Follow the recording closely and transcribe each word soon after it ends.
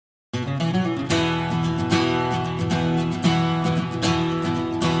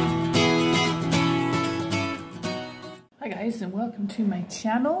Guys, and welcome to my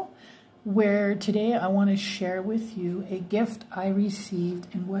channel, where today I want to share with you a gift I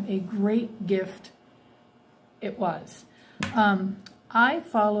received, and what a great gift it was. I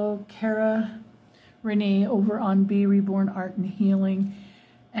follow Cara Renee over on Be Reborn Art and Healing,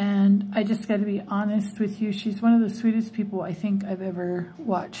 and I just got to be honest with you, she's one of the sweetest people I think I've ever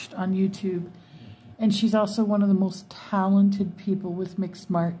watched on YouTube. And she's also one of the most talented people with mixed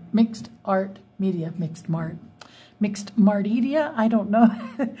art media. I don't know.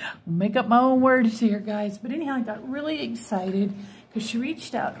 Make up my own words here, guys. But anyhow, I got really excited because she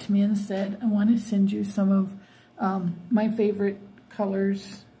reached out to me and said, I want to send you some of my favorite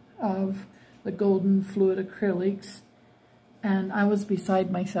colors of the golden fluid acrylics. And I was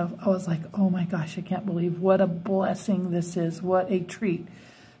beside myself. I was like, oh my gosh, I can't believe what a blessing this is. What a treat.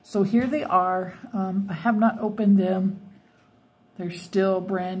 So here they are. I have not opened them. They're still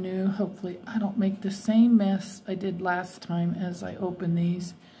brand new. Hopefully I don't make the same mess I did last time as I open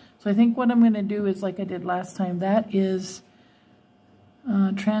these. So I think what I'm going to do is like I did last time. That is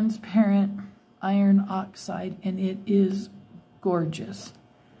transparent iron oxide, and it is gorgeous.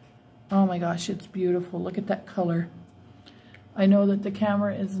 Oh my gosh, it's beautiful. Look at that color. I know that the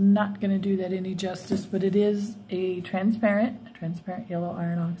camera is not going to do that any justice, but it is a transparent yellow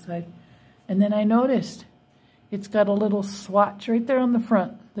iron oxide. And then I noticed it's got a little swatch right there on the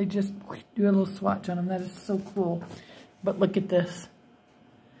front. They just do a little swatch on them. That is so cool. But look at this.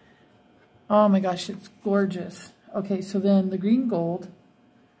 Oh my gosh, it's gorgeous. Okay, so then the green gold,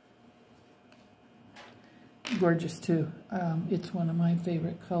 gorgeous too. It's one of my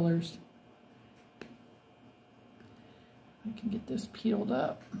favorite colors. I can get this peeled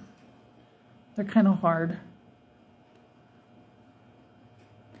up. They're kind of hard.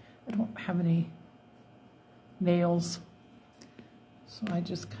 I don't have any nails, so I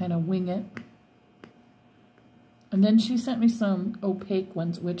just kind of wing it. And then she sent me some opaque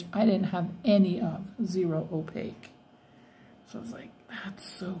ones, which I didn't have any of. Zero opaque. So I was like, that's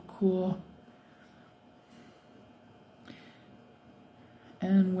so cool.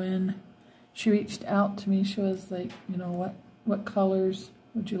 And when she reached out to me, she was like, you know, what colors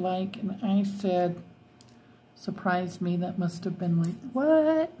would you like? And I said, surprised me. That must have been like,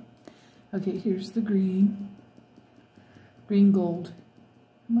 what? Okay, here's the green gold.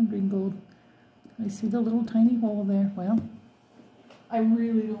 Come on, green gold. I see the little tiny hole there. Well, I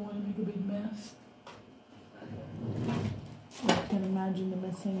really don't want to make a big mess. I can't imagine the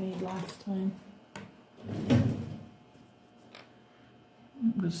mess I made last time.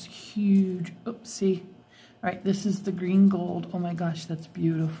 It was huge. Oopsie. All right, this is the green gold. Oh my gosh, that's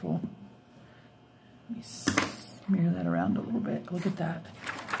beautiful. Let me smear that around a little bit. Look at that.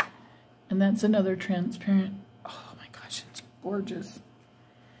 And that's another transparent. Oh my gosh, it's gorgeous.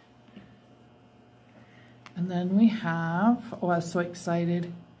 And then we have, oh, I was so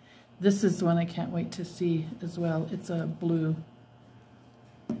excited. This is one I can't wait to see as well. It's a blue.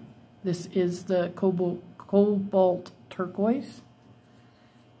 This is the cobalt turquoise,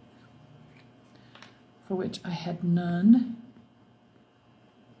 for which I had none.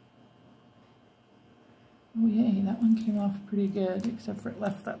 Oh yay, that one came off pretty good, except for it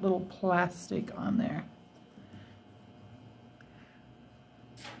left that little plastic on there.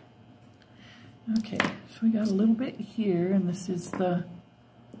 Okay, so we got a little bit here, and this is the,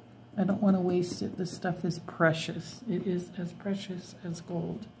 I don't want to waste it. This stuff is precious. It is as precious as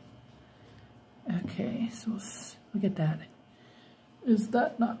gold. Okay, so look at that. Is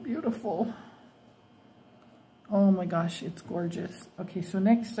that not beautiful? Oh my gosh, it's gorgeous. Okay, so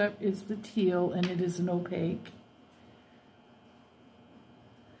next up is the teal, and it is an opaque.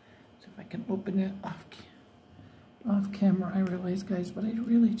 So if I can open it off camera, I realize, guys, but I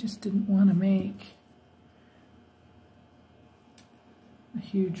really just didn't want to make a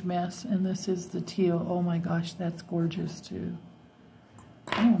huge mess. And this is the teal. Oh my gosh, that's gorgeous too.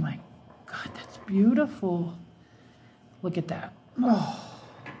 Oh my God, that's beautiful. Look at that.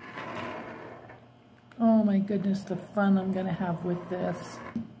 Oh my goodness, the fun I'm going to have with this.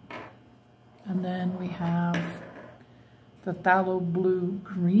 And then we have the phthalo blue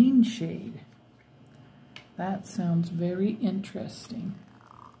green shade. That sounds very interesting.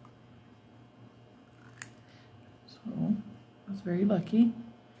 So, I was very lucky.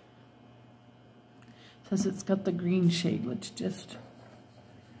 It says it's got the green shade, which just,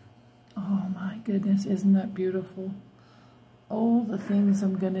 oh my goodness, isn't that beautiful? All the things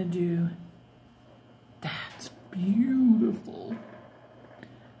I'm going to do. That's beautiful.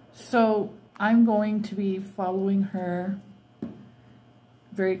 So I'm going to be following her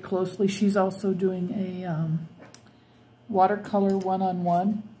very closely. She's also doing a watercolor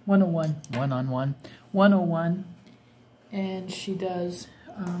 101. and she does,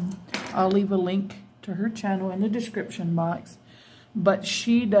 I'll leave a link to her channel in the description box, but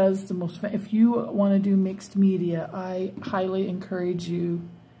she does the most, if you want to do mixed media, I highly encourage you,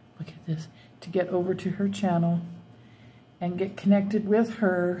 look at this, to get over to her channel and get connected with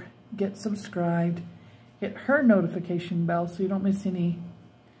her, get subscribed, hit her notification bell so you don't miss any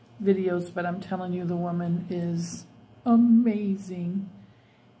videos. But I'm telling you, the woman is amazing.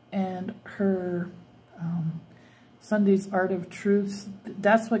 And her Sunday's Art of Truths,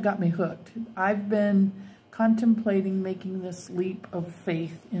 that's what got me hooked. I've been contemplating making this leap of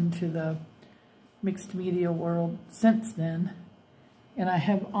faith into the mixed media world since then. And I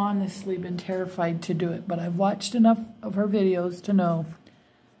have honestly been terrified to do it. But I've watched enough of her videos to know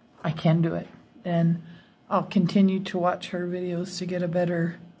I can do it. And I'll continue to watch her videos to get a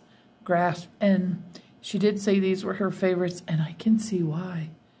better grasp. And she did say these were her favorites, and I can see why.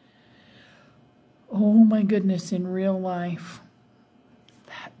 Oh my goodness, in real life,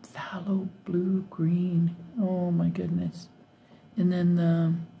 that phthalo blue green, oh my goodness. And then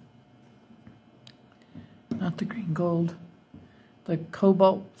the, not the green gold, the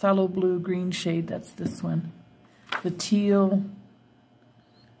cobalt phthalo blue green shade, that's this one. The teal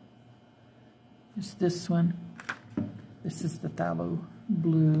is this one. This is the phthalo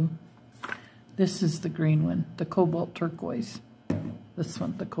blue. This is the green one, the cobalt turquoise. This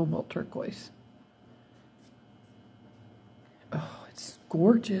one, the cobalt turquoise. Oh, it's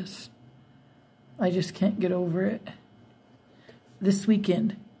gorgeous. I just can't get over it. This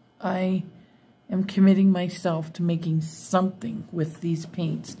weekend, I am committing myself to making something with these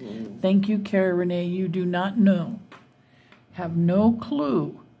paints. Thank you, Cara Renee. You do not know, have no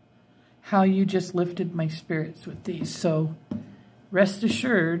clue how you just lifted my spirits with these. So rest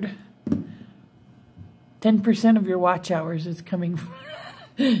assured, 10% of your watch hours is coming from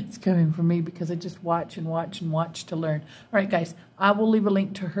it's coming from me, because I just watch and watch and watch to learn. All right, guys, I will leave a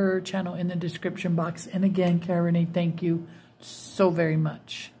link to her channel in the description box. And again, Cara Renee, thank you so very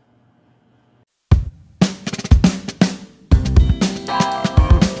much.